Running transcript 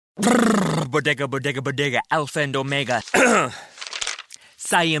Bodega, bodega, bodega, Alpha and Omega.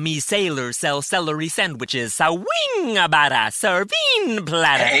 Siamese sailors sell celery sandwiches. Sawing-a-bada, serving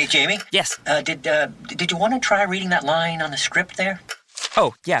platter. Hey, Jamie? Yes? Did you want to try reading that line on the script there?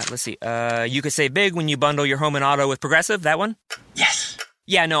 Oh, yeah, let's see. You could save big when you bundle your home and auto with Progressive, that one? Yes.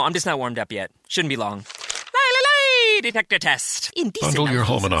 Yeah, no, I'm just not warmed up yet. Shouldn't be long. Detector test. Bundle your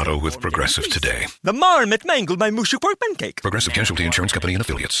home and auto with Progressive today. The marmot mangled my mushy pork pancake. Progressive Casualty Insurance Company and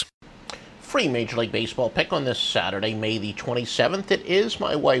Affiliates. Free Major League Baseball pick on this Saturday, May the 27th. It is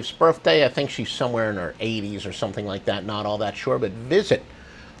my wife's birthday. I think she's somewhere in her 80s or something like that. Not all that sure, but visit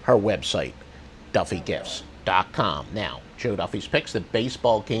her website, DuffyGifts.com. Now, Joe Duffy's picks, the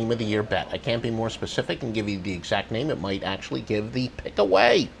baseball game of the year bet. I can't be more specific and give you the exact name. It might actually give the pick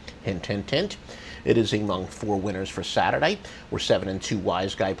away. Hint, hint, hint. It is among 4 winners for Saturday. We're 7-2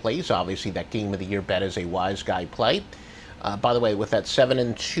 Wise Guy plays. Obviously, that game of the year bet is a Wise Guy play. By the way, with that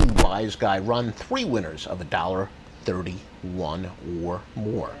 7-2 Wise Guy run, 3 winners of $1.31 or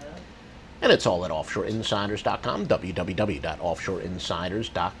more. And it's all at offshoreinsiders.com,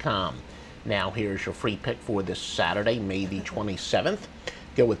 www.offshoreinsiders.com. Now, here's your free pick for this Saturday, May the 27th.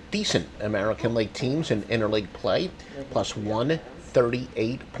 Go with decent American League teams in interleague play, plus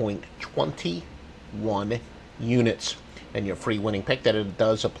 138.21 units. And your free winning pick that it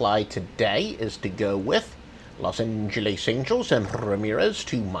does apply today is to go with Los Angeles Angels and Ramirez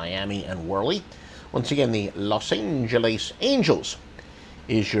to Miami and Worley. Once again, the Los Angeles Angels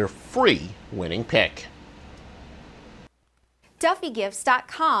is your free winning pick.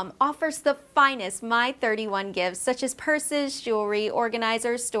 DuffyGifts.com offers the finest My 31 gifts, such as purses, jewelry,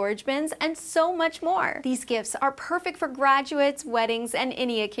 organizers, storage bins, and so much more. These gifts are perfect for graduates, weddings, and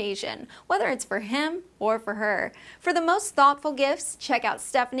any occasion, whether it's for him or for her. For the most thoughtful gifts, check out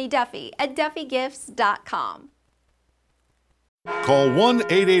Stephanie Duffy at DuffyGifts.com. Call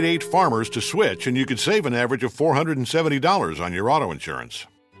 1-888-FARMERS to switch, and you could save an average of $470 on your auto insurance.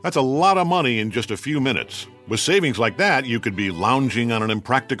 That's a lot of money in just a few minutes. With savings like that, you could be lounging on an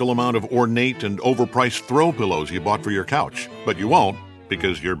impractical amount of ornate and overpriced throw pillows you bought for your couch. But you won't,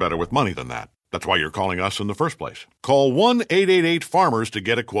 because you're better with money than that. That's why you're calling us in the first place. Call 1-888-FARMERS to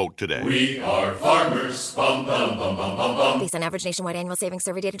get a quote today. We are farmers. Bum, bum, bum, bum, bum, bum. Based on average nationwide annual savings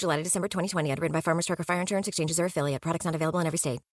survey data July to December 2020. Underwritten by Farmers Truck or Fire Insurance Exchanges or affiliate. Products not available in every state.